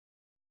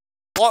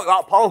like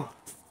that, pal.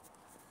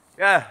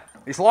 Yeah,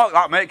 it's like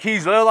that, mate.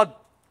 Keys there, lad.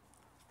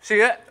 See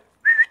it?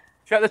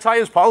 Check the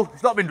tyres, pal.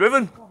 It's not been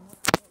driven.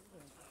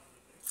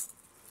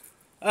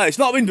 It's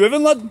not been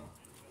driven, lad.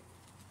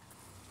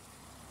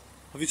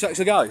 Have you texted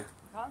the guy?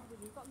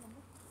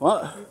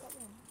 What?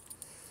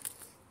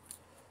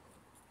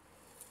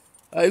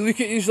 Hey,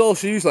 look at these little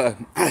shoes there.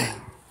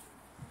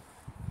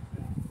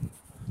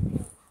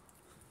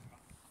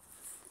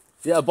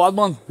 Yeah, bad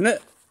man, innit?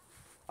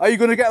 Are you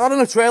going to get that in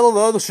a trailer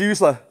there, the shoes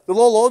there? The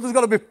low loader's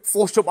got to be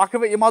flushed up back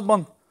of it, you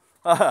madman.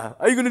 Are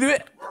you going to do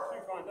it?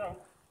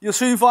 You'll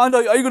soon find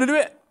out. Are you going to do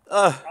it?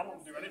 I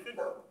won't do anything.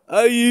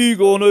 Are you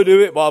going to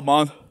do it, bad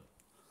man?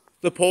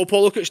 The po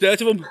look at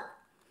state of him.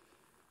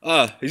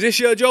 Is this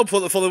your job for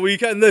the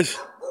weekend, this?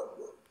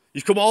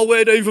 You've come all the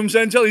way down from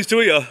St Helens to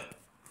here?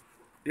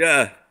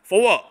 Yeah.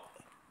 For what?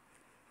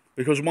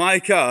 Because my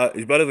car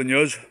is better than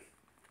yours.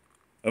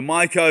 And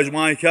my car is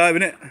my car,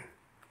 innit?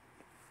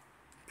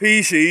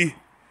 PC,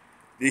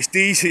 it's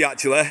DC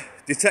actually,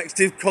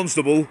 Detective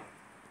Constable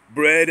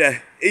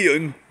Bradey,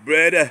 Ian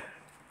Bradey,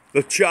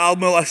 the child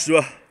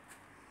molester.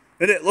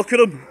 Innit? Look at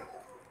him.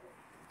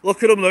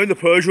 Look at him now in the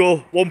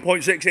Peugeot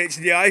 1.6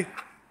 HDI,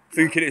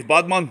 thinking it's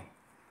bad, man.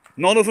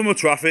 None of them are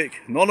traffic,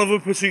 none of them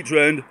are pursuit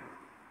trained,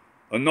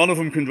 and none of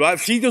them can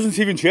drive. She doesn't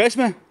even chase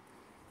me.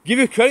 Give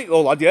you credit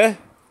though, lad, yeah?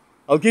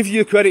 I'll give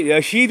you credit,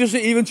 yeah? She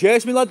doesn't even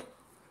chase me, lad.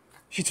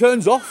 She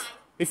turns off.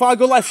 If I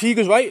go left, she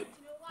goes right. Do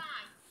you know why?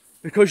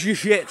 Because you're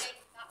shit. That's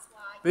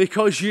why.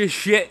 Because you're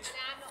shit.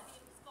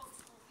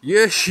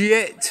 You're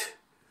shit.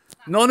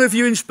 None of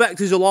you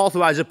inspectors will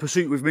authorise a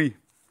pursuit with me.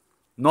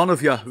 None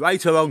of you.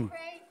 Right or wrong?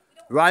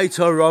 Right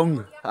or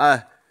wrong?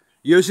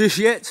 You're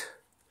shit.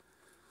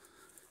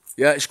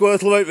 Yeah,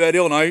 Squirtle out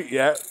radio now.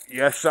 Yeah,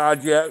 yes,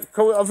 Dad, yeah.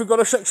 Have we got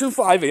a section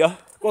 5 here?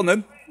 Go on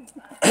then.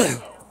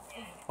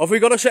 Have we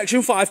got a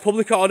section 5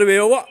 public order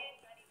here or what?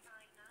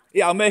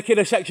 Yeah, I'm making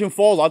a section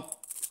 4, lad.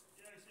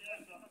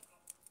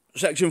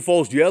 Section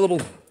 4's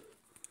jailable.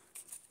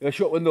 Yeah,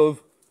 shut window.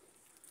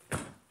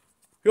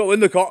 Shut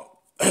window, cock.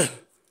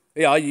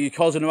 Yeah, you're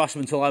causing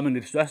harassment until I'm in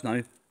distress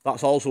now.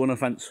 That's also an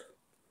offence.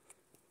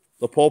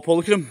 The poor,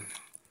 look at him.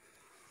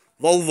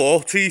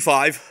 Volvo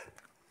T5.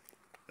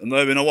 And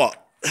they're in a what?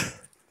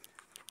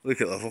 Look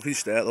at the fucking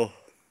state though.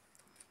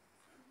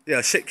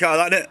 Yeah, sick car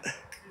that, innit?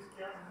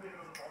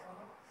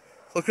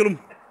 Look at him.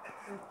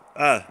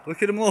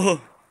 Look at him, look.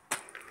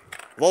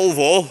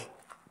 Volvo.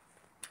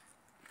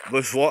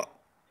 This what?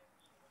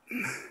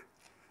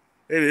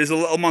 Here he is, a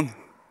little man.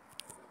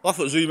 I'll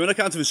have to zoom in, I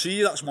can't even see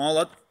you that small,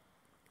 lad.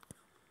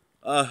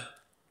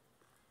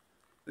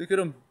 Look at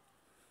him.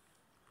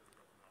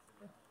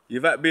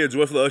 Yvette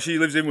Beardsworth, though, she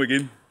lives in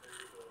Wigan.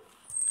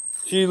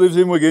 She lives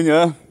in Wigan,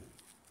 yeah.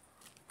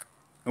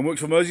 And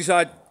works for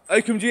Merseyside. How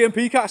come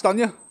GMP can't stand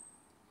you?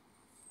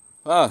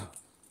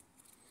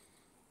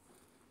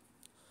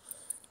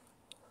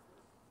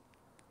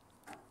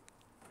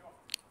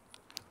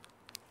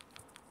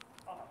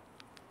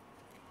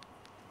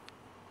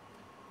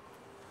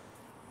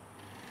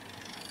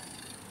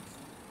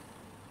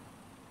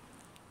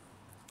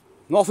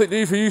 Nothing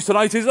new for you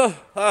tonight, is there?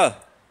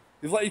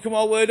 They've let you come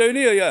all the way down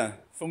here, yeah?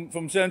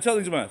 From St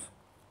Helens, mate?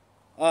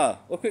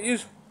 Look at you.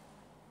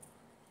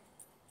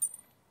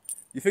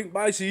 You think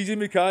by seizing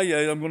my car,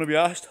 yeah, I'm going to be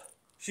asked?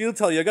 She'll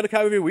tell you, I got a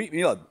car every week,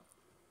 me lad.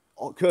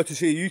 Oh,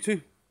 courtesy of you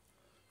two.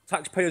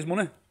 Taxpayers'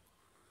 money.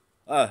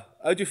 How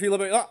do you feel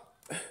about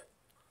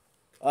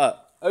that?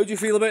 How do you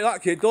feel about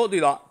that, kid? Don't do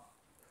that.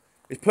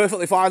 It's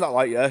perfectly fine, that,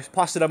 like, yeah. It's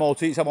past an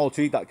MOT, it's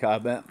MOT, that car,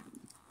 mate.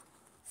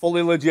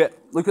 Fully legit.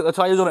 Look at the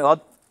tyres on it,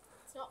 lad.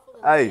 It's not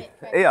fully legit,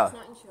 here. It's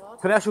not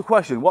insured. Can I ask you a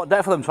question? What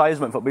depth are them tyres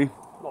meant for me?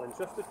 Not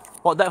interested.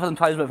 What depth are them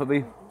tyres meant for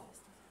me?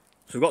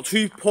 So we've got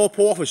two poor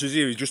officers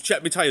here. He's just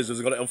checked my tyres as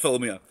I've got it on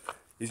film here.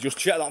 He's just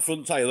checked that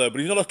front tyre there, but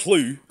he's not a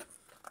clue.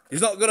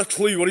 He's not got a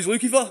clue what he's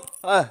looking for.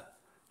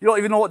 You don't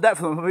even know what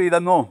depth of them for me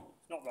then, no?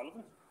 It's not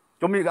relevant.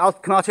 Do you want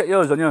me, can I check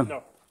yours then, yeah?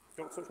 No,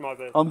 don't touch my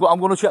vehicle. I'm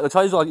going to check the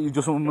tyres like you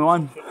just on my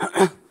mind.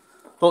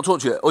 Don't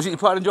touch it. Or is it your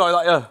pride and joy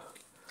that, yeah?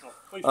 No,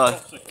 please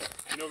don't see.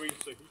 You know reason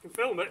to. You can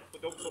film it,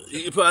 but don't touch it. Is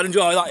it your pride and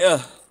joy that,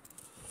 yeah?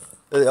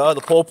 There they are, the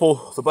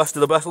Popo, the best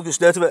of the best. Look at the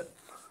state of it.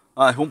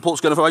 Won't put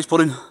skin of rice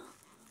pudding.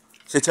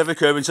 Sit every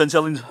curve in St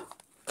Helens.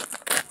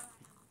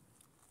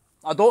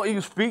 I don't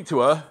even speak to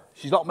her.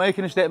 She's not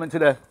making a statement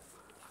today.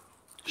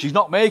 She's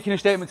not making a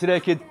statement today,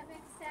 kid.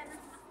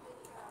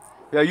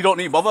 Yeah, you don't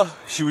need to bother.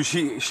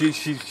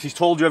 She's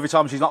told you every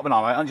time she's not been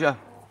alright, hasn't she?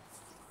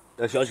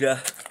 There she is, yeah.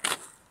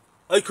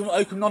 How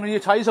come none of your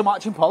tyres are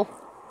matching, Paul?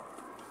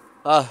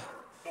 Not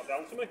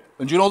down to me.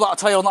 And do you know that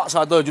tyre on that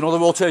side there? Do you know the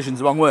rotation's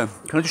the wrong way?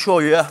 Can I just show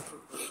you, yeah?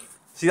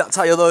 See that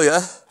tyre there,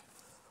 yeah?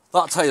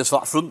 That tyre's for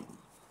that front.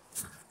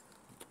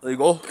 There you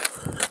go.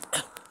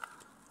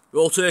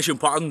 Rotation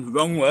pattern,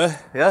 wrong way,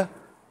 yeah?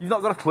 You've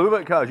not got a clue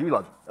about cars, you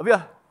lad, have you?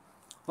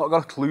 Not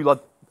got a clue, lad.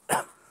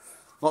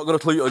 Not got a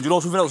clue. Do you know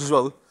something else as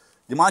well?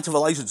 You might have a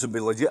licence and be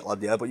legit, lad,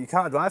 yeah, but you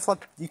can't drive, lad.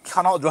 You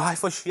cannot drive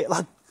for shit,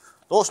 lad.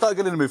 Don't start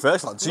getting in my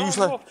face, lad.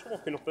 Seriously.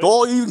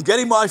 Don't even get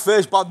in my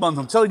face, bad man.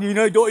 I'm telling you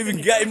now, don't even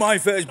get in my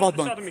face, bad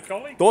man.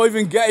 Don't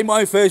even get in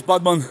my face,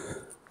 bad man.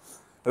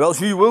 Or else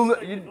you will...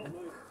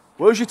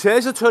 Where's your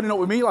taser turning up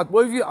with me, lad?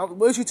 Where's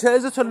your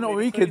taser turning up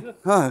with me, kid?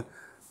 Huh?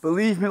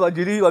 Believe me, lad,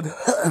 you do, lad.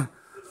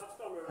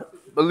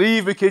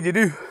 Believe me, kid, you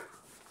do.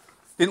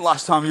 Didn't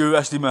last time you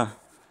arrested me.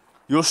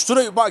 You stood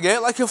out back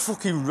gate like a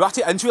fucking rat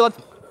at entry, lad.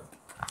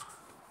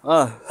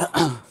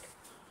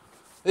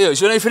 Here, is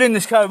there anything in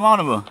this caravan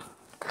of her?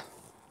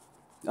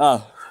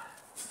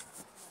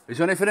 Is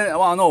there anything in it I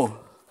want to know?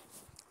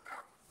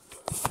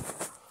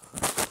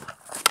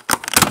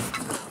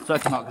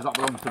 Taking that because that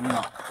belongs to me,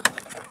 that.